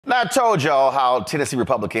Now, I told y'all how Tennessee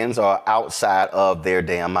Republicans are outside of their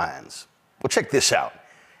damn minds. Well, check this out.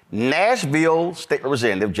 Nashville State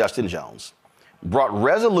Representative Justin Jones brought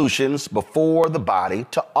resolutions before the body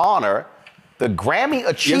to honor the Grammy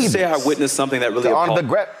achievements. Yesterday, I witnessed something that really to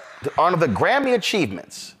honor the Grammy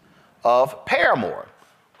achievements of Paramore,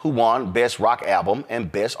 who won Best Rock Album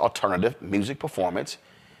and Best Alternative Music Performance,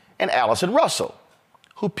 and Allison Russell,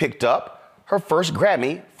 who picked up her first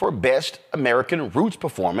Grammy for Best American Roots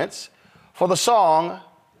Performance for the song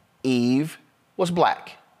Eve Was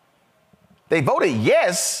Black. They voted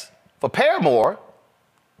yes for Paramore,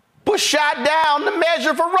 but shot down the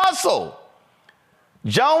measure for Russell.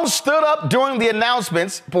 Jones stood up during the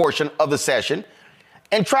announcements portion of the session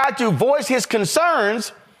and tried to voice his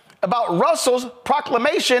concerns about Russell's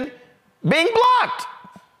proclamation being blocked.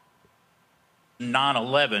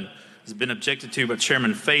 9/11 has been objected to by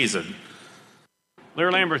Chairman Faison. Leader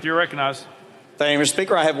Lamberth, you're recognized. Thank you, Mr.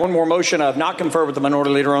 Speaker. I have one more motion. I have not conferred with the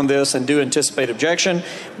minority leader on this and do anticipate objection,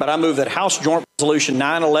 but I move that House Joint Resolution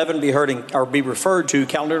 911 be referred to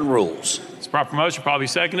calendar and rules. It's proper motion, probably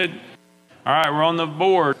seconded. All right, we're on the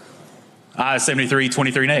board. Ayes 73,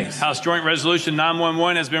 23 nays. House Joint Resolution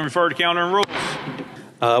 911 has been referred to calendar and rules.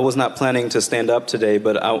 I was not planning to stand up today,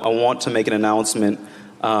 but I want to make an announcement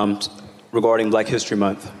regarding Black History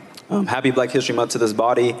Month. Happy Black History Month to this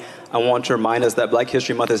body. I want to remind us that Black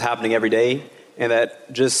History Month is happening every day, and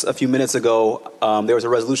that just a few minutes ago, there was a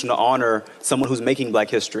resolution to honor someone who's making Black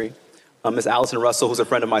history. Ms. Allison Russell, who's a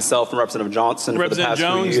friend of myself and Representative Johnson for the past few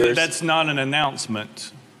years. Representative Jones, that's not an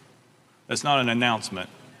announcement. That's not an announcement.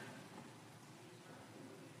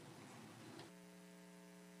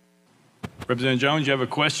 Representative Jones, you have a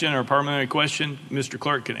question or a parliamentary question? Mr.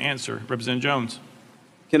 Clerk can answer. Representative Jones.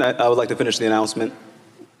 I would like to finish the announcement.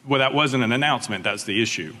 Well, that wasn't an announcement. That's the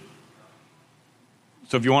issue.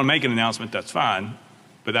 So if you want to make an announcement, that's fine.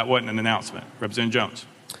 But that wasn't an announcement. Representative Jones.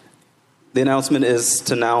 The announcement is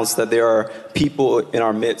to announce that there are people in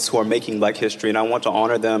our midst who are making Black history, and I want to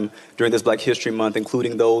honor them during this Black History Month,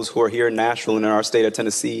 including those who are here in Nashville and in our state of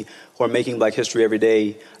Tennessee who are making Black history every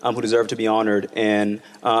day, who deserve to be honored. And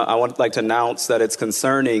I would like to announce that it's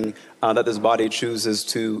concerning that this body chooses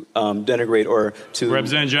to denigrate or to...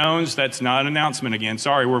 Representative Jones, that's not an announcement again.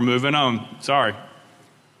 Sorry, we're moving on. Sorry.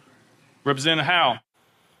 Representative Howe.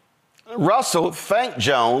 Russell thanked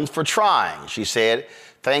Jones for trying. She said,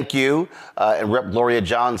 "Thank you." And Rep. Gloria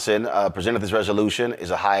Johnson presented this resolution.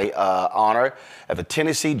 Is a high honor. If the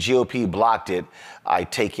Tennessee GOP blocked it, I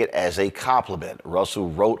take it as a compliment. Russell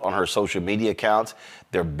wrote on her social media accounts,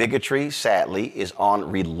 "Their bigotry, sadly, is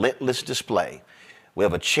on relentless display. We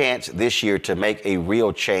have a chance this year to make a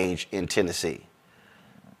real change in Tennessee."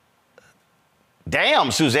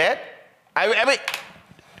 Damn, Suzette. I mean,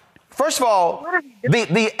 first of all,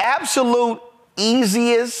 the absolute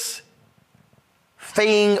easiest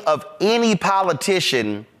thing of any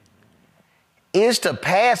politician is to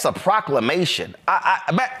pass a proclamation.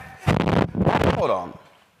 Hold on.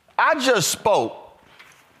 I just spoke.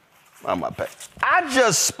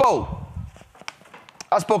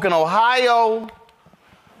 I spoke in Ohio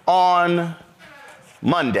on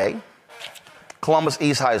Monday, Columbus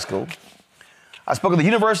East High School. I spoke at the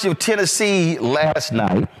University of Tennessee last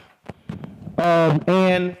night.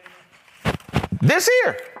 And this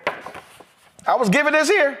here, I was given this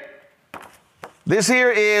here. This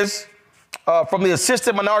here is from the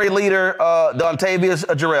Assistant Minority Leader, Dontavius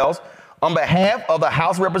Jarrells, on behalf of the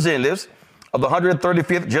House of Representatives of the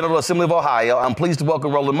 135th General Assembly of Ohio. I'm pleased to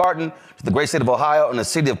welcome Roland Martin to the great state of Ohio and the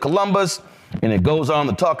city of Columbus. And it goes on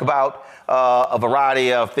to talk about a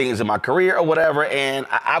variety of things in my career or whatever. And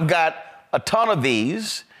I've got a ton of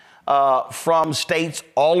these from states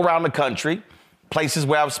all around the country, places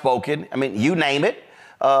where I've spoken. I mean, you name it.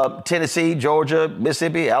 Tennessee, Georgia,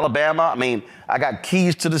 Mississippi, Alabama. I mean, I got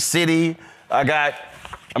keys to the city. I got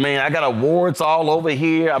awards all over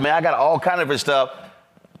here. I mean, I got all kind of different stuff.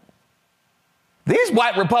 These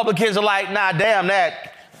white Republicans are like, nah, damn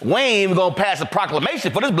that. We ain't even gonna pass a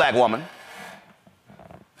proclamation for this black woman.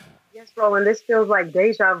 Yes, Roland, this feels like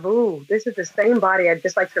deja vu. This is the same body. I'd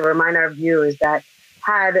just like to remind our viewers that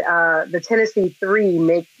had the Tennessee Three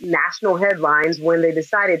make national headlines when they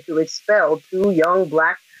decided to expel two young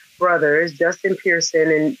black brothers, Justin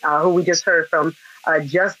Pearson and who we just heard from,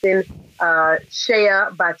 Justin Shea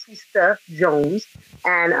Batista Jones.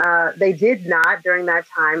 And they did not, during that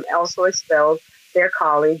time, also expel their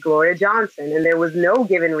colleague, Gloria Johnson. And there was no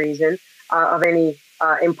given reason of any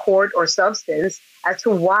import or substance as to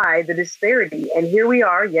why the disparity. And here we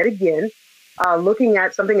are yet again, looking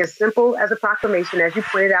at something as simple as a proclamation, as you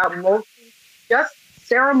pointed out, mostly just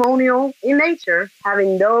ceremonial in nature,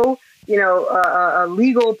 having no a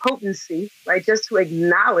legal potency, right? Just to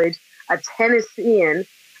acknowledge a Tennessean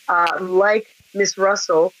like Miss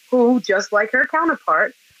Russell, who, just like her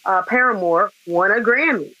counterpart, Paramore, won a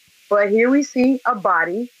Grammy. But here we see a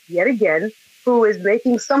body, yet again, who is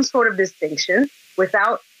making some sort of distinction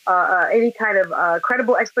without any kind of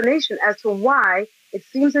credible explanation as to why it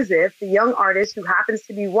seems as if the young artist who happens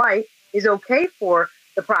to be white is okay for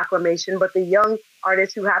the proclamation, but the young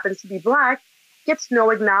artist who happens to be black gets no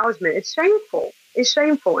acknowledgement. It's shameful. It's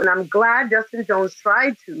shameful. And I'm glad Justin Jones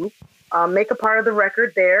tried to make a part of the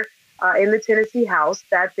record there in the Tennessee House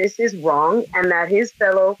that this is wrong and that his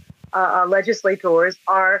fellow legislators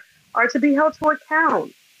are to be held to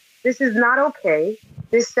account. This is not okay.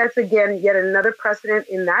 This sets, again, yet another precedent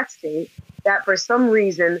in that state that for some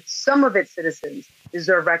reason, some of its citizens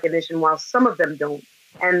deserve recognition while some of them don't.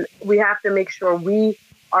 And we have to make sure we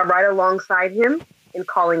are right alongside him in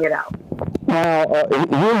calling it out. Here's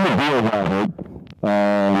the deal,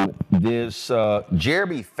 Robert. This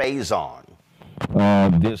Jeremy Faison,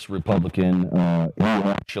 this Republican, he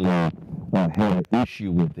actually had an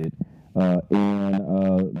issue with it.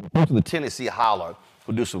 And the Tennessee Holler,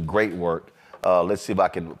 who do some great work. Let's see if I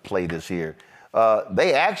can play this here.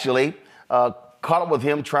 They actually caught up with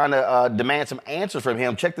him trying to demand some answers from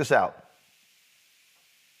him. Check this out.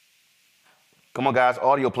 Come on, guys.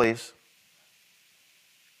 Audio, please.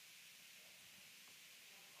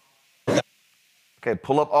 Okay,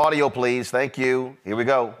 pull up audio, please. Thank you. Here we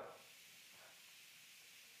go.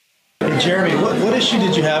 Hey, Jeremy, what issue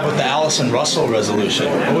did you have with the Allison Russell resolution?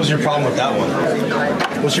 What was your problem with that one?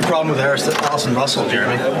 What's your problem with Allison Russell,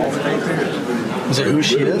 Jeremy? Is it who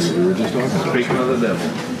she is? Speaking of the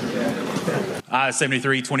devil.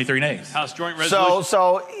 73, 23 nays. House Joint Resolution.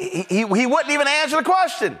 So he wouldn't even answer the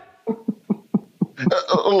question.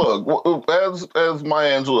 Look, as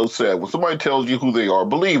Maya Angelou said, when somebody tells you who they are,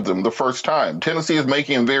 believe them the first time. Tennessee is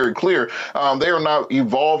making it very clear they are not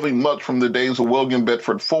evolving much from the days of William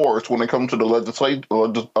Bedford Forrest when it comes to the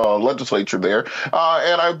legislature there.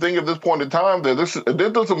 And I think at this point in time that this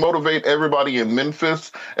doesn't motivate everybody in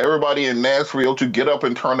Memphis, everybody in Nashville to get up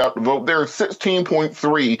and turn out to vote. There are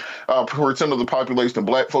 16.3% of the population of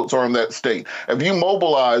black folks are in that state. If you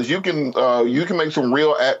mobilize, you can make some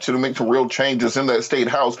real action and make some real changes in that state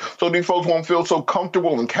house, so these folks won't feel so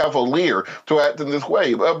comfortable and cavalier to act in this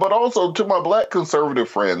way. But also to my black conservative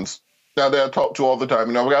friends now that I talk to all the time,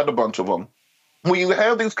 I've got a bunch of them. When you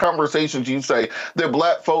have these conversations, you say that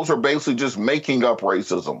black folks are basically just making up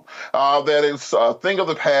racism, that it's a thing of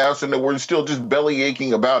the past and that we're still just belly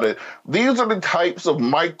aching about it. These are the types of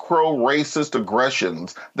micro racist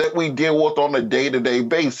aggressions that we deal with on a day-to-day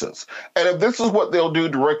basis. And if this is what they'll do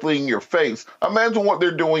directly in your face, imagine what they're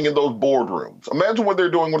doing in those boardrooms. Imagine what they're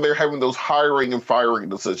doing when they're having those hiring and firing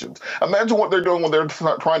decisions. Imagine what they're doing when they're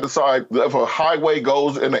trying to decide if a highway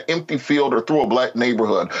goes in an empty field or through a black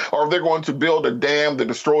neighborhood, or if they're going to build a dam that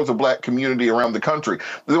destroys a black community around the country.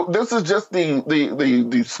 This is just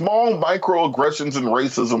the small microaggressions and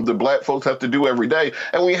racism that black folks have to do every day.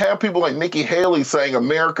 And we have people like Nikki Haley saying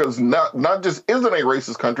America's not just isn't a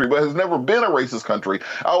racist country, but has never been a racist country.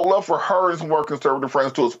 I would love for her and some more conservative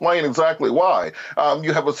friends to explain exactly why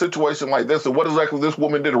you have a situation like this and what exactly this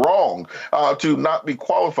woman did wrong to not be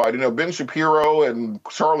qualified. Ben Shapiro and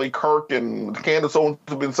Charlie Kirk and Candace Owens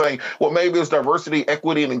have been saying, well, maybe it's diversity,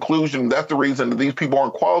 equity, and inclusion. That's the reason that these people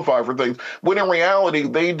aren't qualified for things, when in reality,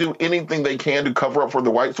 they do anything they can to cover up for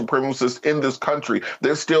the white supremacists in this country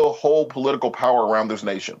that still hold political power around this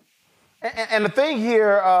nation. And the thing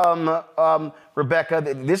here, Rebecca,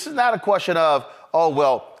 this is not a question of, oh,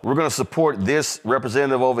 well, we're going to support this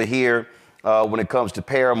representative over here when it comes to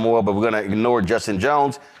Paramore, but we're going to ignore Justin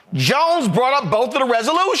Jones. Jones brought up both of the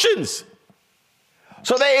resolutions.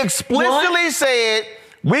 So they explicitly said,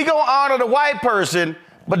 we going to honor the white person,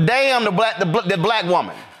 but damn the black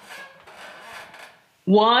woman.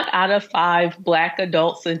 1 out of 5 black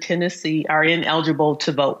adults in Tennessee are ineligible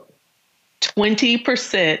to vote.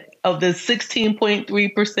 20% of the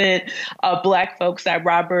 16.3% of black folks that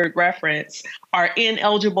Robert referenced are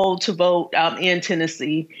ineligible to vote in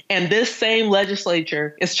Tennessee. And this same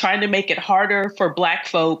legislature is trying to make it harder for black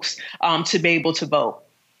folks to be able to vote.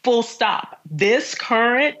 Full stop. This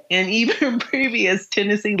current and even previous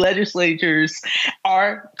Tennessee legislatures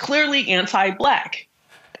are clearly anti-black,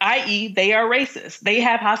 i.e. they are racist. They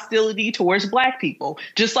have hostility towards black people.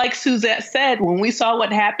 Just like Suzette said, when we saw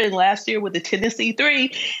what happened last year with the Tennessee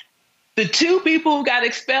 3, the 2 people who got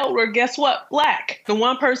expelled were, guess what, black. The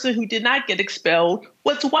one person who did not get expelled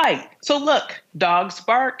was white. So look, dogs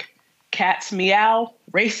bark, cats meow,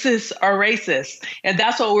 racists are racist. And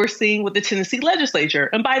that's what we're seeing with the Tennessee legislature.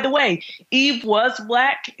 And by the way, Eve was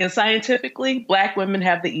Black, and scientifically, Black women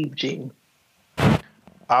have the Eve gene.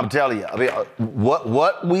 I'm telling you, I mean,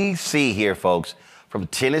 what we see here, folks, from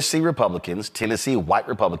Tennessee Republicans, Tennessee white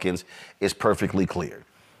Republicans, is perfectly clear.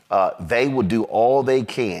 They will do all they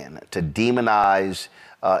can to demonize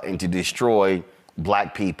and to destroy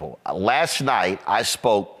Black people. Last night, I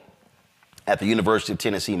spoke at the University of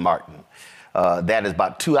Tennessee, Martin. That is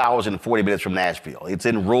about 2 hours and 40 minutes from Nashville. It's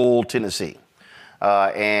in rural Tennessee.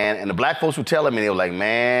 And the Black folks were telling me, they were like,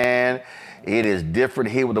 man, it is different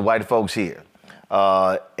here with the white folks here.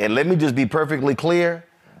 And let me just be perfectly clear.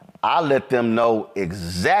 I let them know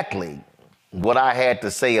exactly what I had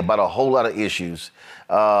to say about a whole lot of issues.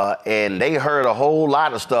 And they heard a whole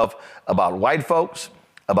lot of stuff about white folks,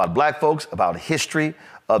 about Black folks, about history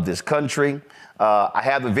of this country. I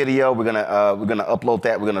have the video. We're gonna upload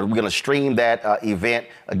that. We're gonna stream that event.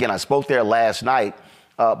 Again, I spoke there last night.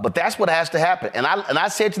 But that's what has to happen. And I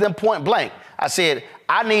said to them point blank, I said,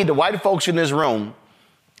 I need the white folks in this room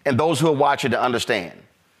and those who are watching to understand.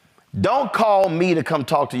 Don't call me to come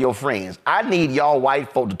talk to your friends. I need y'all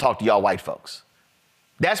white folk to talk to y'all white folks.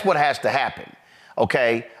 That's what has to happen.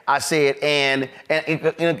 Okay? I said, and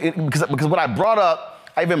because what I brought up,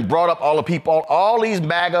 I even brought up all the people, all these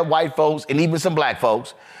MAGA white folks and even some Black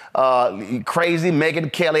folks, crazy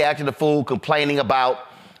Megyn Kelly acting a fool, complaining about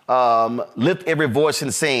Lift Every Voice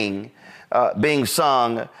and Sing being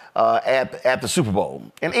sung at the Super Bowl.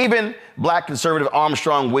 And even Black conservative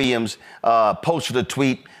Armstrong Williams posted a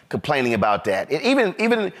tweet complaining about that. And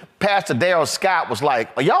even Pastor Darrell Scott was like,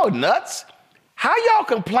 are y'all nuts? How y'all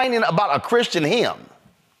complaining about a Christian hymn?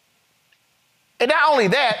 And not only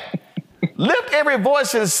that, Lift Every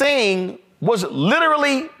Voice and Sing was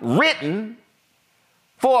literally written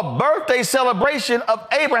for a birthday celebration of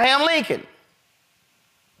Abraham Lincoln.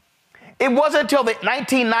 It wasn't until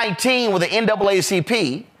 1919 when the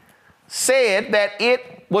NAACP said that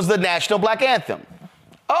it was the national Black anthem.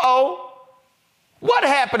 Uh-oh. What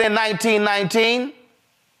happened in 1919?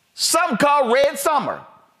 Something called Red Summer.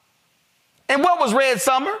 And what was Red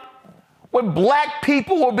Summer? When Black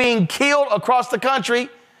people were being killed across the country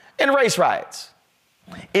in race riots.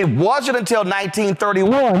 It wasn't until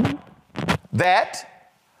 1931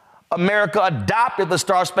 that America adopted the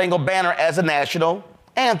Star-Spangled Banner as a national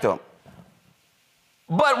anthem.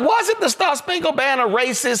 But wasn't the Star-Spangled Banner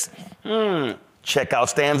racist? Check out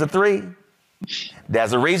stanza 3.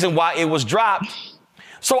 There's a reason why it was dropped.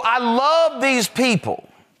 So I love these people,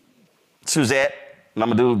 Suzette, and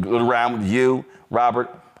I'm gonna do it around with you,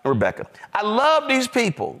 Robert, and Rebecca. I love these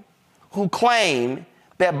people who claim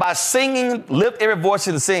that by singing Lift Every Voice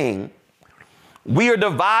and Sing, we are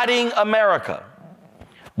dividing America.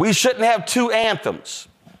 We shouldn't have two anthems.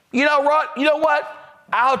 You know what?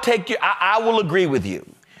 I will agree with you.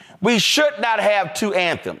 We should not have two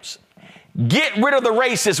anthems. Get rid of the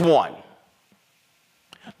racist one.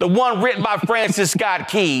 The one written by Francis Scott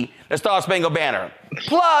Key, the Star-Spangled Banner.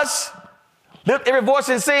 Plus, Lift Every Voice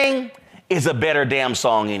and Sing is a better damn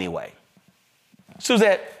song anyway.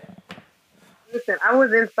 Suzette. Listen, I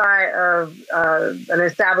was inside of an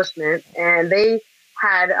establishment, and they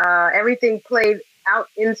had everything played out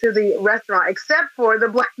into the restaurant except for the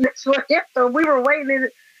Black National Anthem. We were waiting,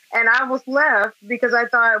 and I was left because I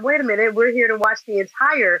thought, wait a minute, we're here to watch the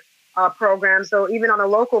entire program. So even on a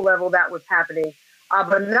local level, that was happening.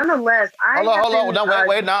 But nonetheless, hold on. No,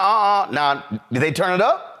 wait. Now, did they turn it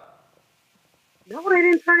up? No, they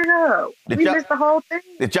didn't turn it up. We missed the whole thing.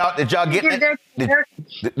 Did y'all get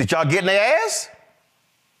did y'all get in their ass?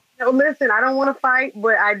 No, listen, I don't want to fight,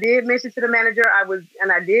 but I did mention to the manager.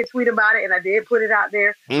 I did tweet about it, and I did put it out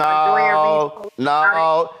there. No,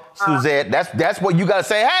 Suzette, that's what you gotta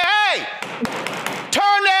say. Hey,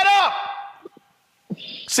 turn that up.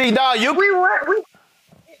 See, now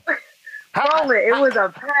Roland, it was a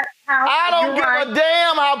packed house. I don't give a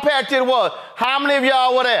damn how packed it was. How many of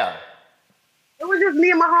y'all were there? It was just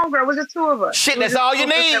me and my homegirl. It was just two of us. Shit, that's all you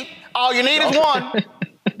need. All you need is one.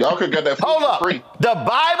 Y'all could get that food for free. The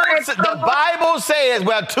Bible says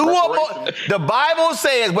where two or more. The Bible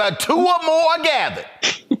says where two or more are gathered.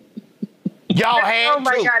 Y'all had Oh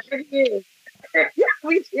my God, it is. Yes,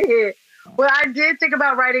 we did. Well, I did think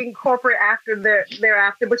about writing corporate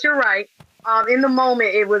thereafter, but you're right. In the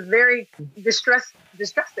moment, it was very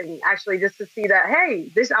distressing, actually, just to see that, hey,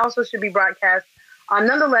 this also should be broadcast.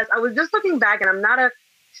 Nonetheless, I was just looking back, and I'm not a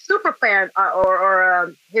super fan or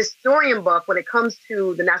a historian buff when it comes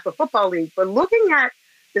to the National Football League, but looking at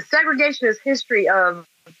the segregationist history of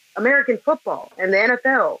American football and the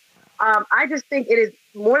NFL, I just think it is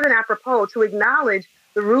more than apropos to acknowledge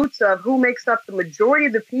the roots of who makes up the majority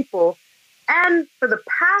of the people, and for the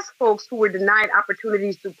past folks who were denied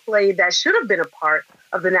opportunities to play that should have been a part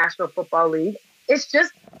of the National Football League. It's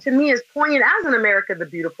just, to me, as poignant as in America the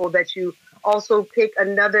Beautiful that you also pick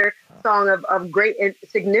another song of great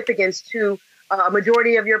significance to a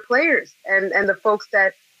majority of your players and the folks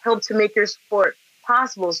that helped to make your sport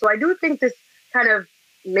possible. So I do think this kind of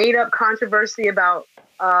made up controversy about,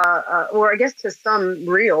 or I guess to some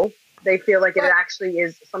real, they feel like it actually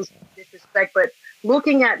is some disrespect. But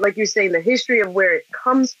looking at, like you're saying, the history of where it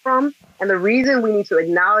comes from and the reason we need to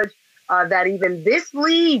acknowledge that even this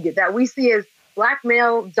league that we see as Black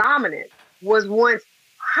male dominant was once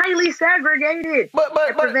highly segregated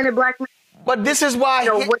and prevented Black men. But this is why.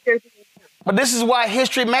 But this is why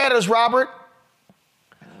history matters, Robert.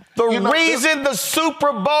 The reason the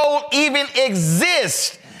Super Bowl even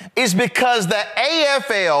exists is because the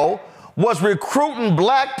AFL was recruiting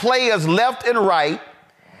Black players left and right,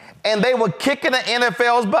 and they were kicking the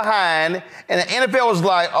NFL's behind, and the NFL was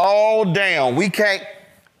like, oh, damn, we can't.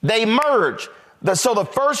 They merged. So the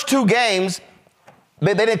first two games,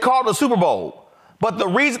 they didn't call it the Super Bowl. But the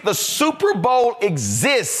reason the Super Bowl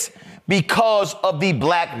exists because of the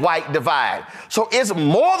Black-white divide. So it's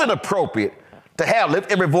more than appropriate to have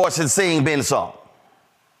Lift Every Voice and Sing been sung.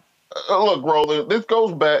 Look, Roland, this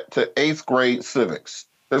goes back to 8th grade civics.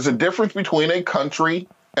 There's a difference between a country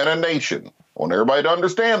and a nation. I want everybody to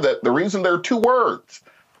understand that the reason there are two words,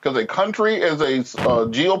 because a country is a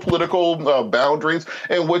geopolitical boundaries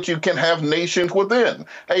in which you can have nations within.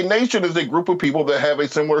 A nation is a group of people that have a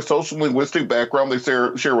similar social linguistic background. They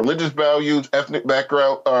share religious values, ethnic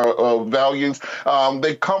background values.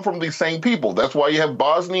 They come from the same people. That's why you have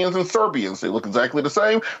Bosnians and Serbians. They look exactly the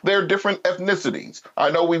same. They're different ethnicities. I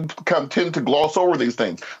know we tend to gloss over these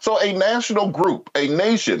things. So a national group, a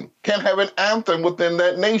nation, can have an anthem within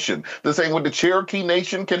that nation. The same way the Cherokee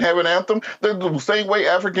Nation can have an anthem. The same way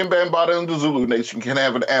African Bambaataa and the Zulu Nation can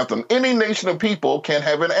have an anthem. Any nation of people can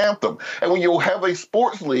have an anthem. And when you have a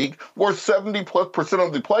sports league where 70+%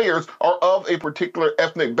 of the players are of a particular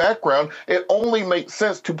ethnic background, it only makes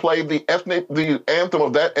sense to play the anthem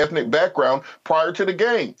of that ethnic background prior to the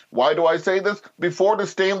game. Why do I say this? Before the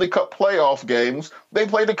Stanley Cup playoff games, they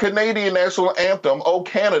played the Canadian national anthem, "Oh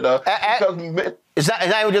Canada," because it's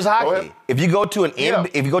not even just hockey. If you go to an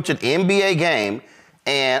NBA game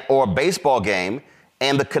or a baseball game,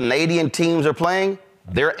 and the Canadian teams are playing,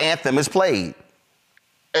 their anthem is played.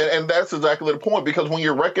 And that's exactly the point, because when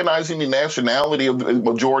you're recognizing the nationality of the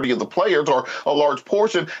majority of the players or a large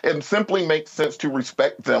portion, it simply makes sense to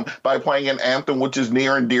respect them by playing an anthem which is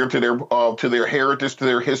near and dear to their heritage, to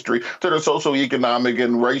their history, to their socioeconomic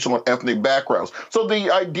and racial and ethnic backgrounds. So the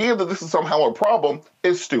idea that this is somehow a problem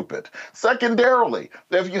is stupid. Secondarily,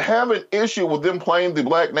 if you have an issue with them playing the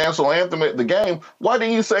Black national anthem at the game, why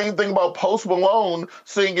didn't you say anything about Post Malone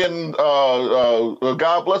singing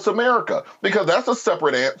God Bless America? Because that's a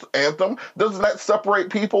separate anthem. Doesn't that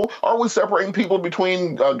separate people? Are we separating people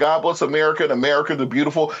between God Bless America and America the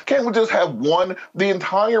Beautiful? Can't we just have one? The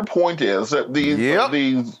entire point is that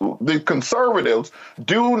the conservatives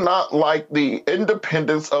do not like the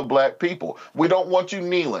independence of Black people. We don't want you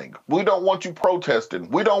kneeling. We don't want you protesting.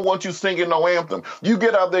 We don't want you singing no anthem. You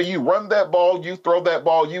get out there, you run that ball, you throw that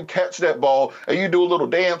ball, you catch that ball, and you do a little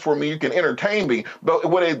dance for me. You can entertain me. But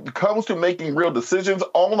when it comes to making real decisions,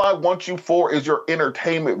 all I want you for is your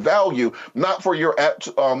entertainment value, not for your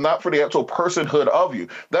not for the actual personhood of you.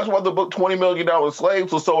 That's why the book $20 Million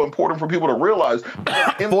Slaves was so important for people to realize.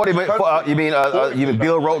 You mean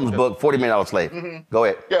Bill Rhoton's book, $40 Million Slave? Mm-hmm. Go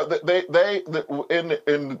ahead. Yeah,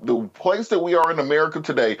 in the place that we are in America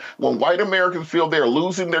today, when white Americans feel they're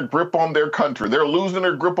losing their grip on their country, they're losing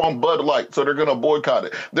their grip on Bud Light, so they're going to boycott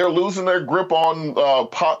it. They're losing their grip on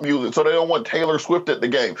pop music, so they don't want Taylor Swift at the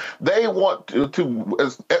game. They want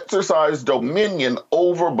to exercise dominion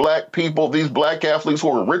over Black people, these Black athletes who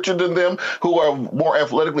are richer than them, who are more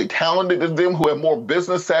athletically talented than them, who have more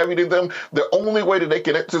business savvy than them. The only way that they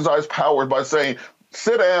can exercise power is by saying,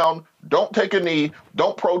 sit down, don't take a knee,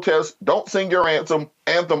 don't protest, don't sing your anthem.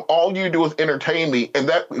 All you do is entertain me, and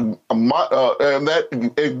that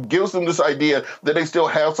it gives them this idea that they still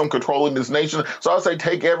have some control in this nation. So I say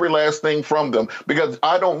take every last thing from them, because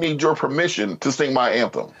I don't need your permission to sing my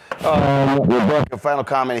anthem. A final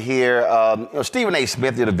comment here. Stephen A.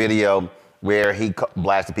 Smith did a video where he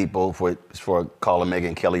blasted people for calling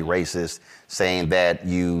Megyn Kelly racist, saying that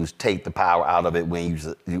you take the power out of it when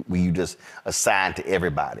you just assign to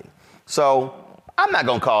everybody. So I'm not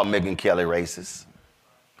gonna call Megyn Kelly racist,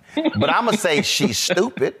 but I'm gonna say she's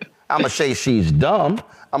stupid. I'm gonna say she's dumb.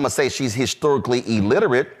 I'm gonna say she's historically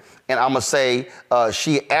illiterate. and I'm going to say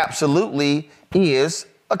she absolutely is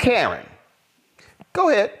a Karen. Go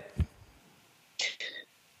ahead.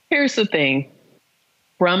 Here's the thing.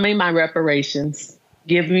 Run me my reparations.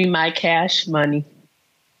 Give me my cash money.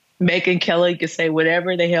 Megyn Kelly can say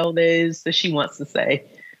whatever the hell it is that she wants to say.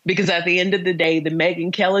 Because at the end of the day, the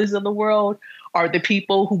Megyn Kellys of the world are the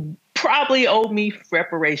people who probably owe me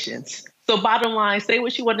reparations. So bottom line, say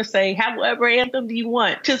what you want to say. Have whatever anthem do you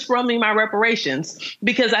want. Just run me my reparations.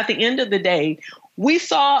 Because at the end of the day, we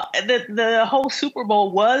saw that the whole Super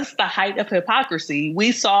Bowl was the height of hypocrisy.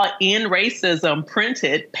 We saw "End Racism"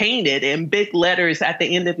 printed, painted in big letters at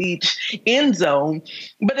the end of each end zone.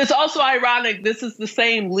 But it's also ironic, this is the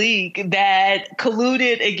same league that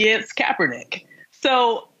colluded against Kaepernick.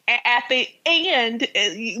 So at the end,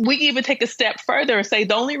 we even take a step further and say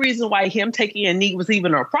the only reason why him taking a knee was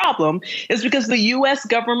even a problem is because the U.S.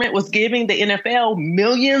 government was giving the NFL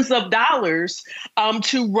millions of dollars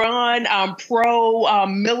to run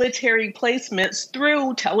pro-military placements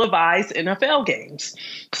through televised NFL games.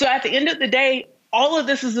 So at the end of the day, all of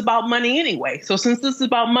this is about money anyway. So since this is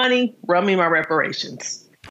about money, run me my reparations.